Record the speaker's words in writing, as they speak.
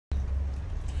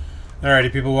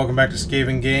Alrighty, people, welcome back to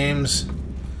SkavaenGames.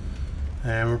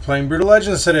 And we're playing Brutal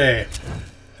Legends today.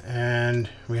 And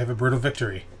we have a brutal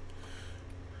victory.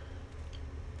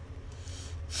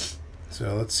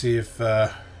 So let's see if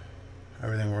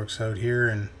everything works out here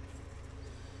and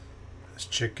this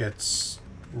chick gets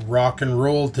rock and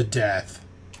rolled to death.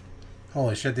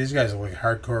 Holy shit, these guys are like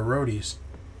hardcore roadies.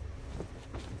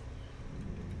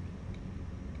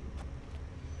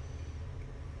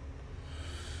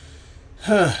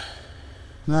 Huh.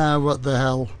 Now, what the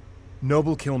hell?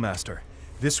 Noble Killmaster,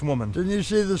 this woman... Didn't you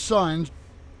see the signs?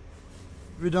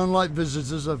 We don't like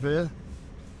visitors up here.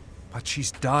 But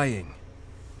she's dying.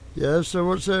 Yeah, so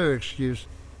what's her excuse?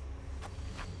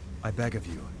 I beg of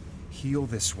you, heal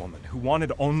this woman, who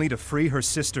wanted only to free her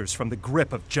sisters from the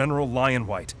grip of General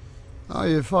Lionwhite. Oh,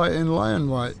 you're fighting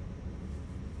Lionwhite.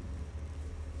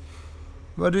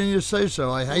 Why didn't you say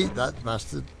so? I hate that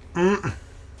bastard. I'm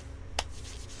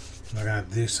gonna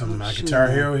do some Guitar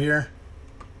Hero here.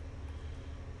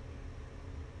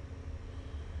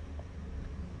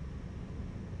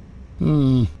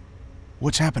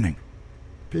 What's happening?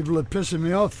 People are pissing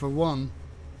me off, for one.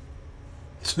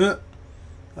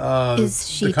 Is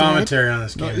she the commentary dead? on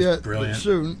this game Not is yet, brilliant. but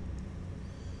soon.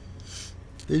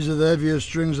 These are the heaviest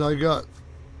strings I got.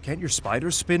 Can't your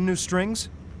spiders spin new strings?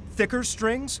 Thicker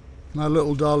strings? My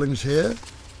little darling's here?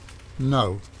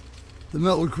 No. The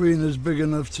Metal Queen is big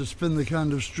enough to spin the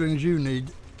kind of strings you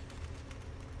need.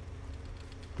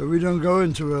 But we don't go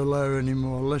into her lair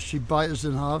anymore unless she bites us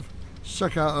in half,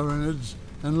 suck out our innards,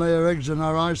 and lay her eggs in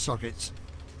our eye sockets.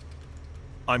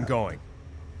 I'm going.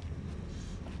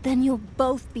 Then you'll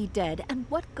both be dead, and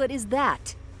what good is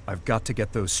that? I've got to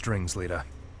get those strings, Lita.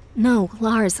 No,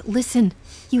 Lars, listen.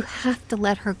 You have to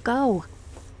let her go.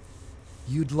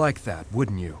 You'd like that,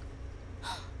 wouldn't you?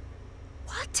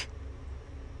 What?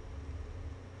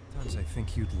 Sometimes I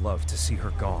think you'd love to see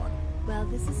her gone. Well,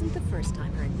 this isn't the first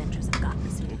time her adventures have gotten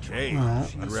us into trouble. Okay,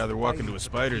 I'd rather walk into a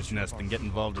spider's nest than get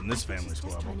involved in this family She's just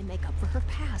squabble. trying to make up for her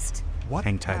past. What?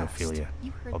 Hang tight, past? Ophelia.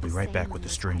 You heard I'll be the right saying back on with the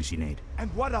the strings you need.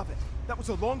 And what of it? That was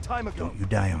a long time ago. Don't you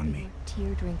die on me.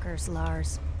 Tear drinkers,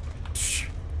 Lars. Shh.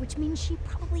 Which means she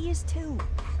probably is too.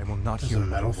 I will not This is hear a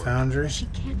metal another word. foundry. She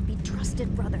can't be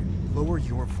trusted, brother. Lower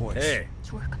your voice. Hey,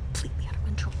 You are completely out of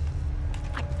control.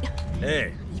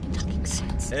 hey, Not even talking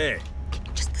sense. hey, Can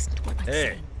you just listen to what I'm Hey.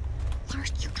 saying?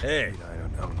 Lars, you hey,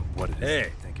 I don't know what it is. Hey.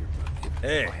 I think you're...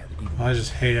 Hey. I had eaten- I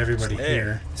just hate everybody Hey.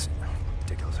 here. This is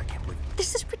ridiculous. I can't believe it.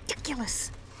 This is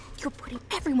ridiculous. You're putting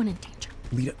everyone in danger.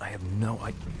 Lita, I have no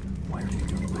idea. Why are you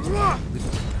doing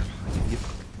this?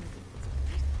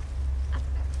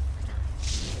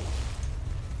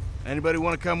 anybody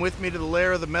want to come with me to the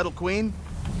lair of the Metal Queen?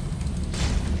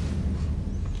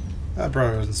 That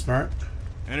probably wasn't smart.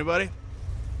 Anybody?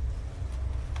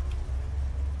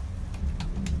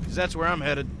 'Cause that's where I'm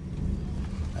headed.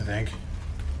 I think.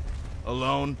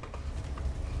 Alone.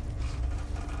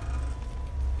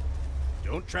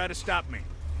 Don't try to stop me.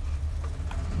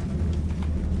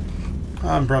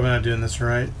 I'm probably not doing this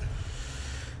right.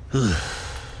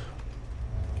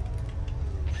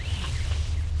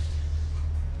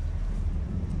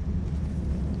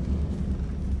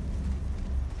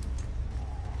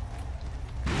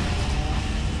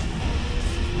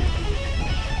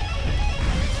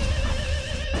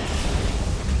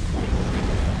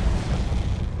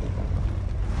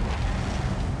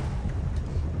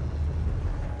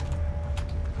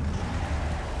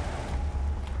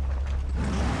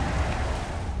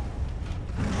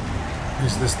 At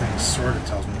least this thing sort of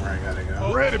tells me where I gotta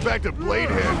go. We're headed back to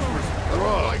Bladehead for some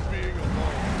grub. I like being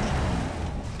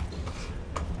alone.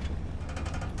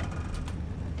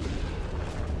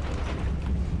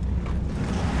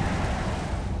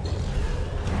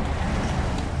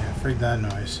 Yeah, freak that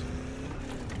noise.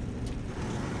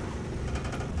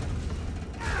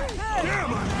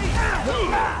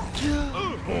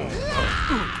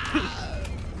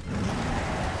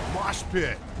 Mosh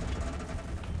pit.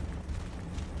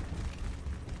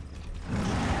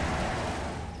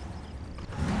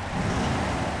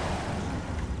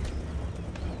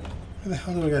 Where the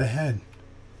hell do I gotta head?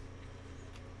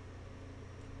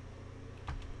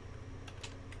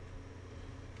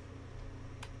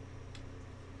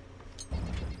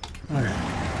 Okay.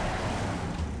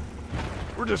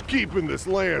 We're just keeping this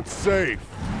land safe.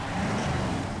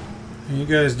 You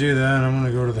guys do that. I'm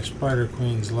gonna go to the Spider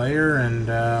Queen's lair and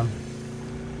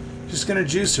just gonna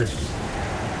juice her.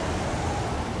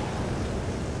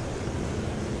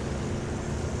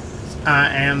 I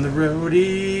am the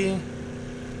roadie.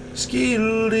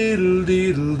 Skeedle deedle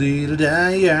deedle deedle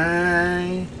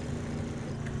die.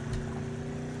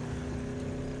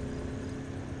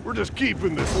 We're just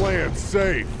keeping this land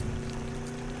safe.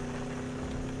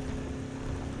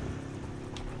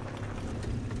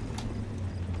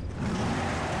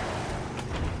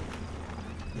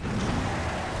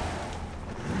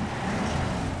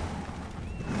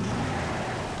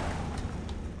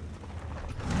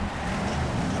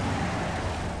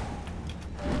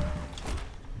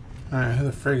 Alright, who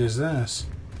the frig is this?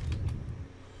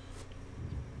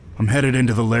 I'm headed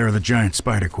into the lair of the giant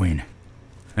spider queen.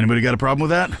 Anybody got a problem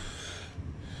with that?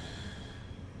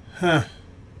 Huh.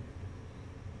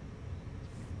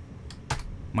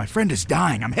 My friend is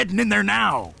dying. I'm heading in there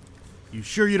now. You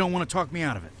sure you don't want to talk me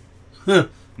out of it? Huh.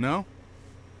 No?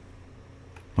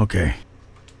 Okay.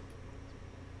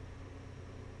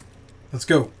 Let's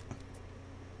go.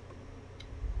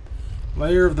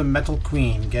 Layer of the Metal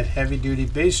Queen. Get heavy-duty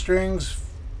bass strings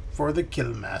for the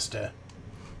Killmaster.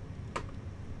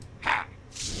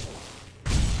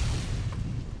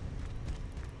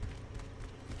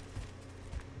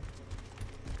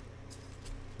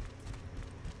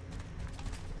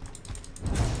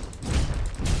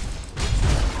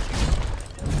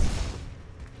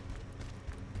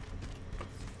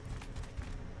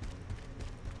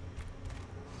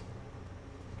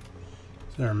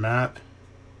 Is there a map?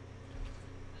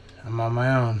 I'm on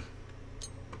my own.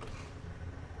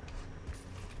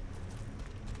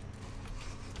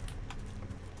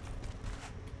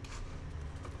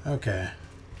 Okay.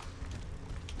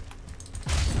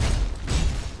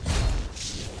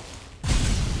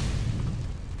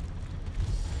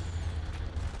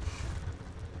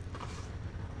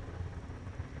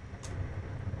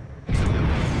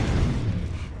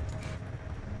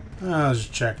 I was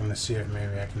just checking to see if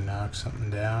maybe I can knock something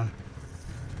down.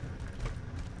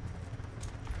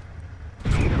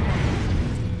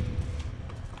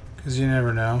 Because you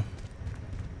never know.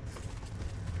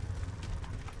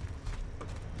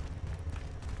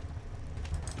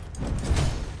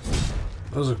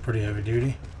 Those look pretty heavy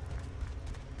duty.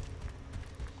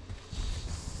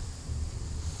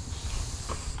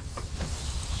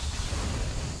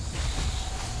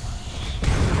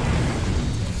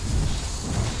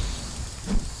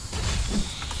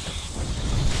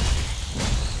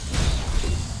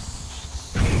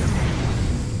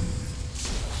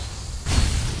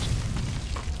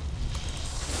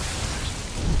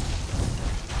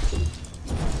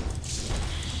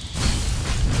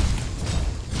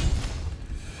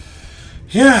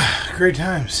 Yeah, great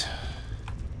times.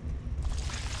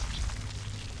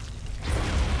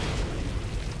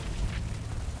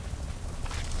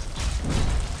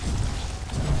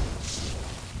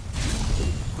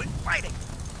 Quit fighting!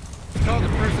 Call the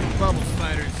personal bubble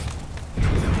spiders.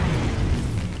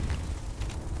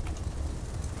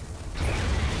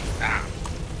 Ah.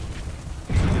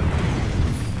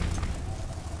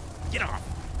 Get off!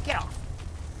 Get off!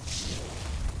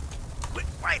 Quit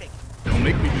fighting! Don't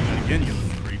make me do that again, you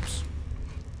little creeps.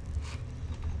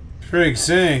 Frig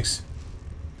sinks.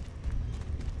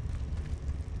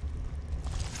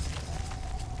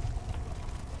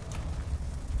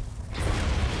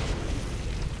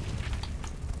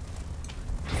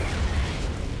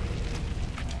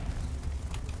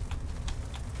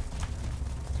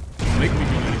 Don't make me do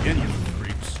that again, you little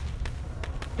creeps.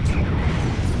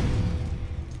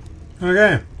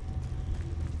 Okay.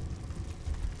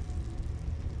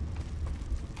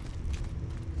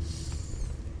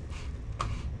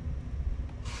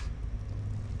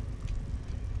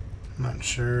 Not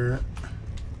sure.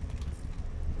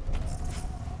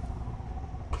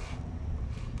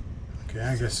 Okay,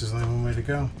 I guess there's only one way to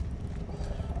go.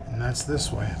 And that's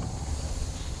this way.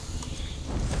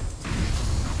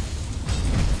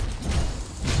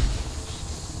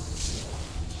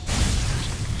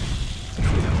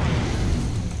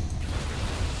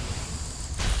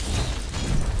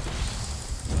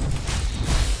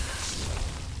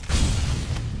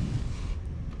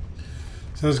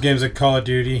 So those games like Call of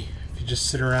Duty, if you just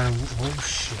sit around and... Oh,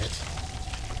 shit.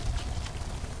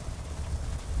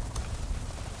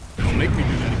 Don't make me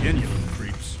do that again, you little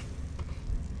creeps.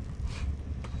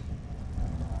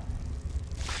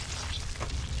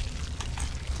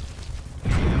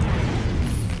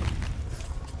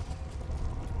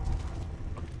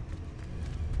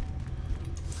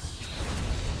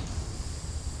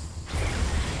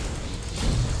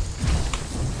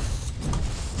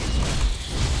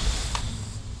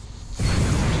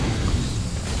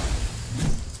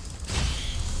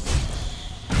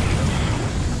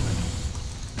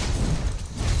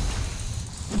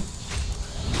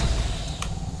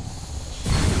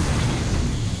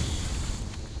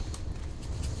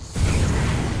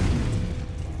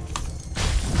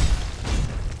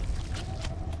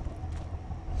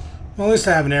 Well, at least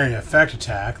I have an area effect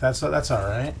attack. That's all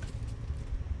right.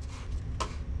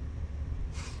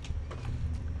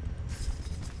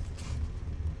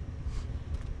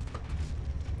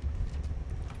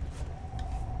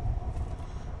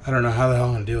 I don't know how the hell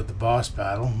I'm going to deal with the boss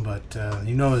battle, but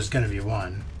you know there's going to be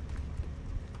one.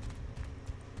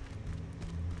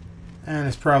 And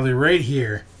it's probably right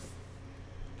here.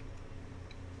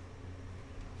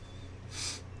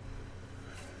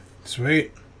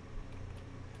 Sweet.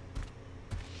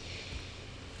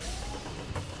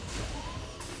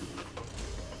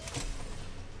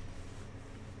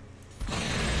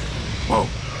 Whoa.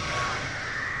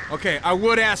 Okay, I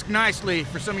would ask nicely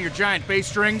for some of your giant bass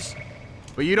strings,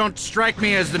 but you don't strike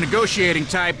me as the negotiating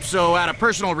type, so out of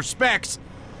personal respects,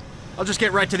 I'll just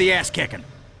get right to the ass kicking.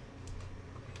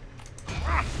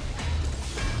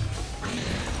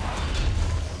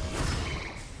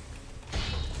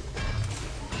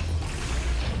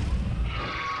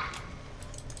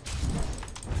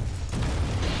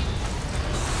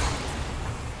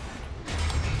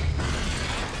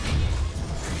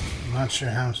 I'm not sure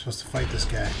how I'm supposed to fight this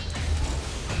guy.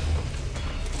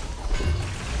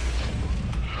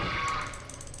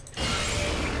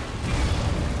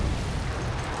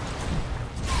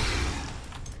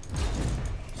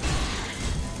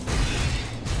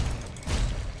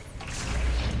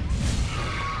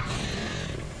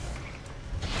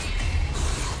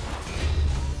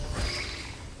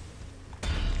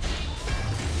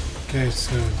 Okay,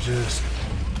 so just...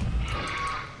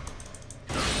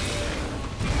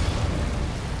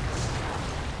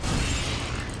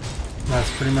 That's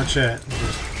pretty much it.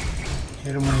 Just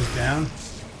hit him when he's down.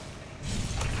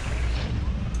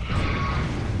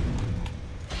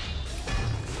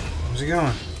 Where's he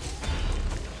going?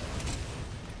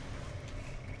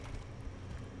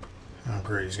 Oh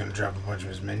great, he's gonna drop a bunch of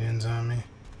his minions on me.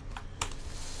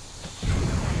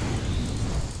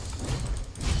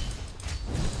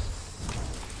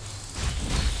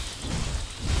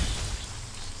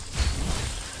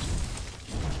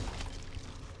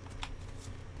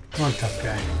 Come on, tough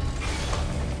guy.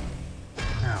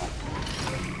 Ow.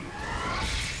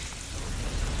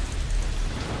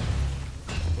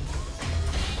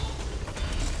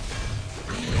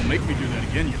 Don't make me do that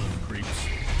again, you little creeps.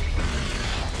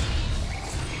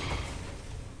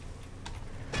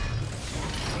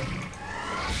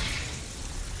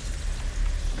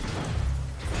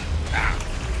 Ah.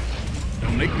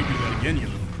 Don't make me do that again, you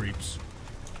little creeps.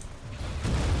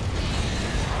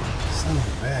 Son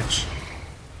of a bitch.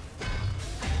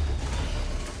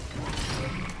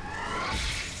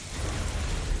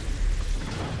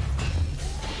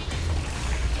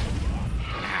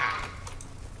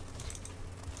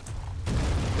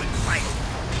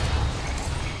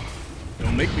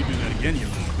 Don't make me do that again, you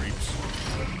little creeps.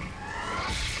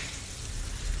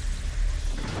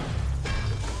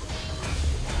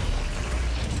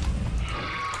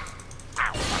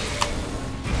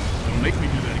 Don't make me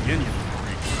do that again, you little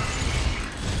creeps.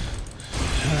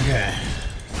 Okay.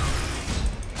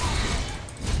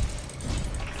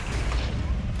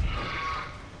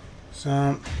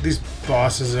 So, these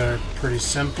bosses are pretty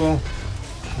simple.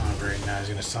 Oh great, now he's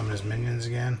gonna summon his minions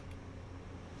again.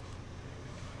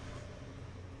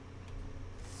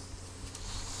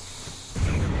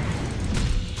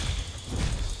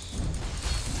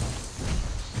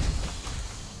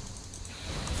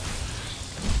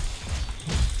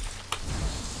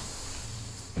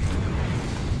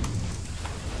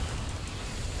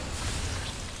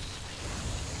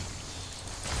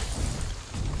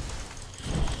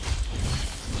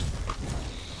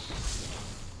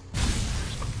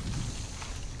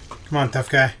 Come on, tough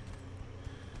guy.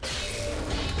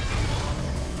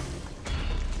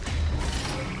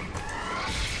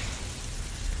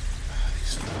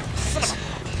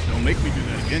 Don't make me do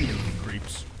that again, you little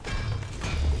creeps.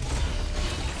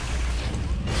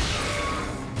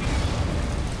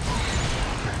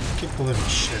 Kick the living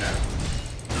shit out.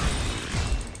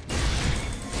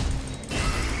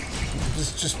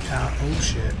 Just pound. Oh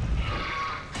shit.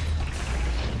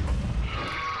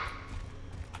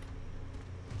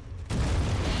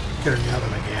 Could have nailed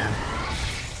him again.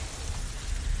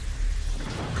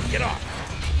 Get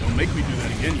off! Don't make me do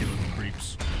that again, you little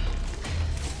creeps.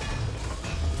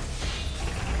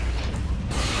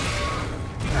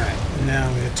 Alright,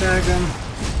 now we attack him.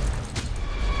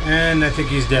 And I think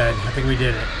he's dead. I think we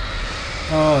did it.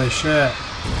 Holy shit.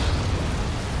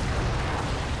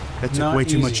 That took way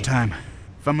too much time.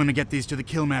 If I'm gonna get these to the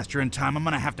Killmaster in time, I'm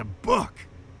gonna have to book.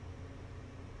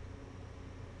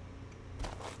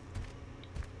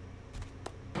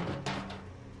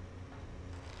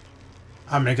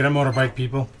 I'm making a motorbike,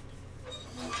 people.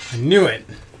 I knew it.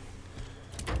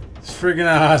 It's freaking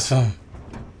awesome.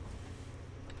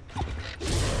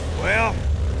 Well,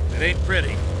 it ain't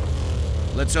pretty.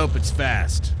 Let's hope it's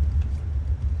fast.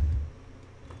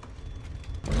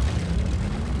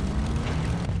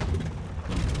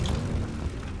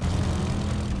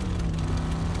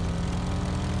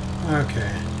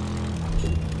 Okay.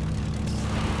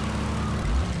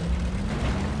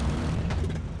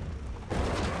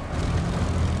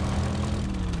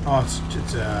 Oh,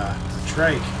 it's a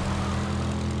trike.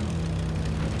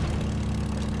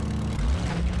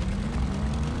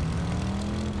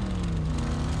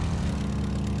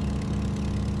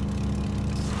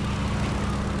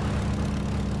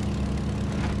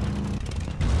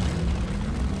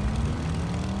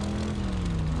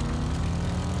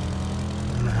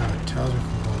 I don't know how it tells me if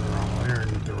I'm going the wrong way or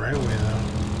the right way, though.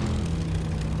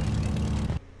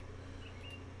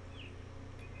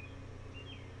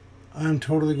 I'm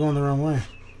totally going the wrong way.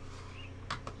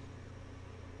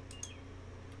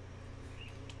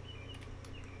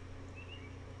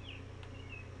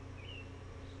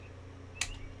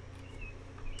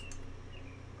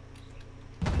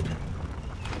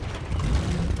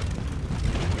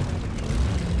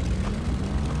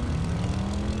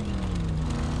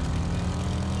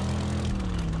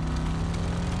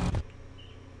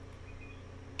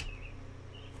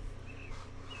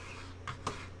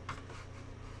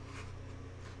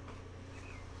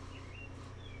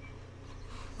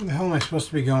 Where the hell am I supposed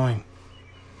to be going?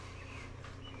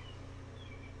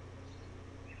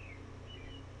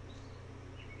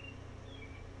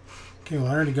 Okay, well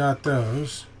I already got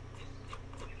those.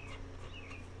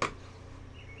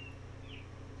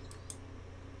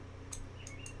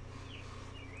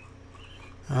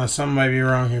 Something might be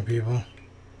wrong here, people.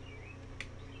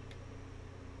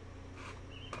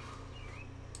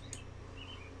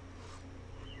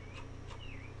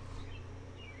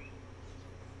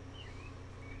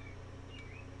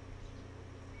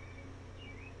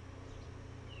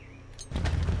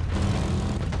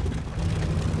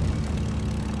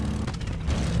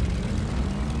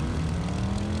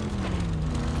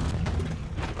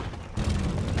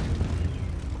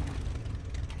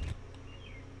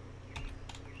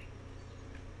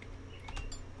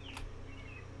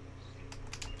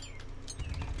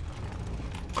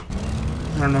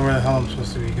 I don't know where the hell I'm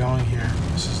supposed to be going here.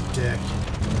 This is dick.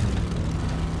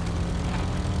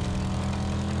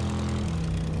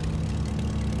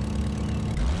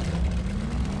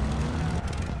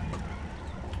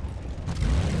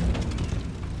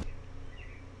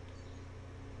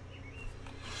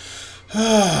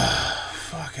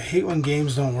 Fuck, I hate when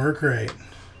games don't work right.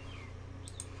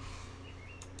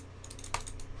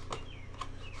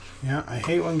 Yeah, I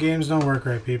hate when games don't work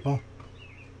right, people.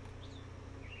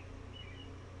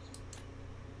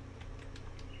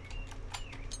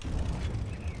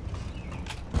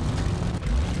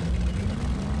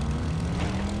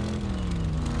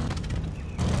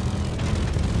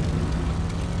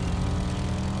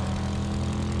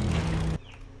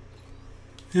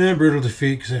 Yeah, brutal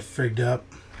defeat because I frigged up.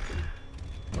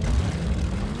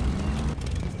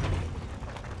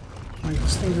 Like,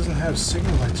 this thing doesn't have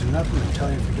signal lights or nothing to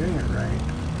tell you if you're doing it right.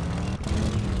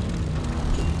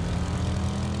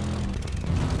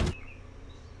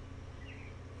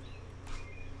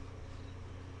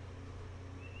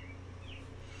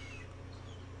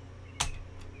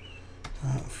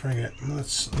 Oh, frig it.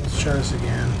 Let's try this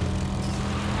again.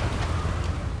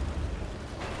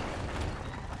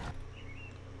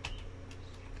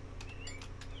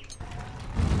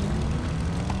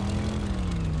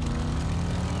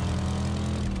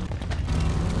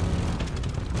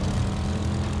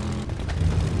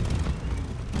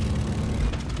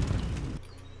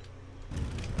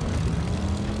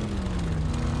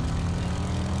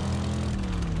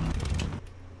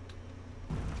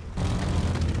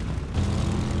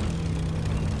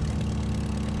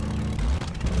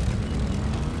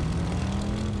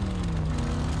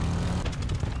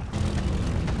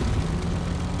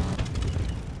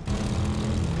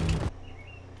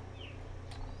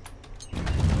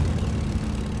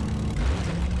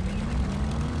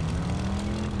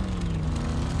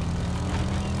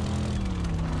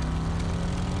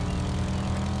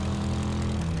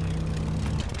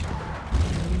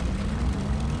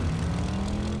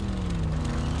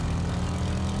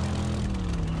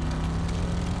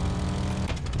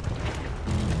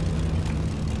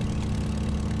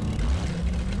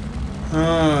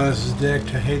 Oh, this is dick.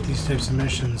 I hate these types of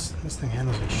missions. This thing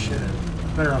handles like shit.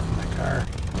 I'm better off in my car.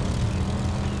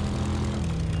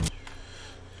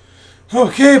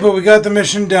 Okay, but we got the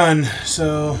mission done,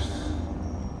 so...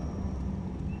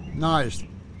 Nice.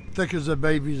 Thick as a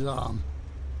baby's arm.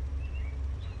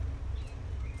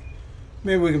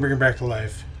 Maybe we can bring her back to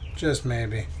life. Just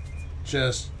maybe.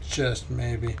 Just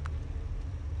maybe.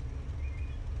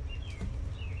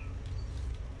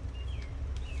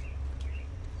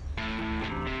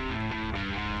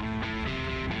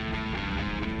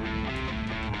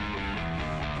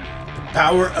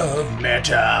 Power of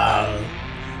metal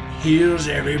heals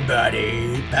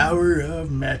everybody. Power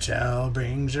of metal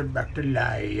brings her back to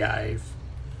life.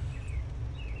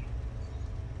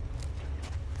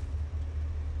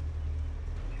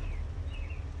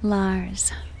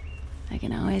 Lars, I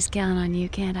can always count on you,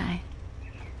 can't I?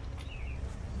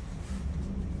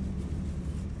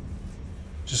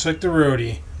 Just like the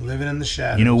roadie, living in the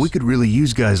shadows. You know, we could really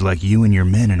use guys like you and your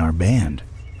men in our band.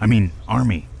 I mean,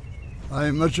 army. I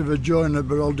ain't much of a joiner,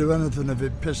 but I'll do anything if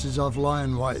it pisses off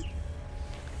Lion White.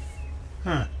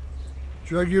 Huh.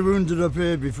 Drag your wounded up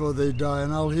here before they die,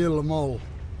 and I'll heal them all.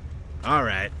 All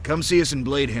right, come see us in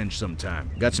Bladehenge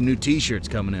sometime. Got some new t-shirts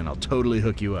coming in. I'll totally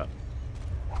hook you up.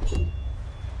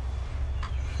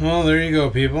 Well, there you go,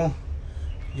 people.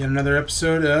 Yet another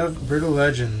episode of Brutal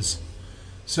Legends.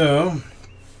 So,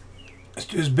 it's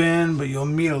just been, but you'll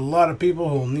meet a lot of people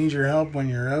who will need your help when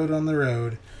you're out on the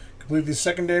road. Complete these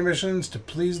secondary missions to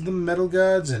please the metal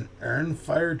gods and earn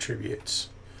fire tributes.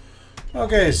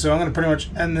 Okay, so I'm going to pretty much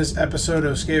end this episode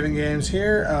of SkavaenGames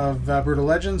here of Brutal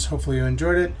Legends. Hopefully you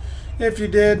enjoyed it. If you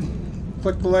did,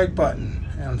 click the like button.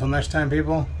 And until next time,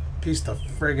 people, peace the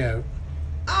frig out.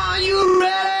 Are you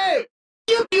ready?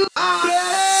 You are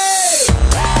ready!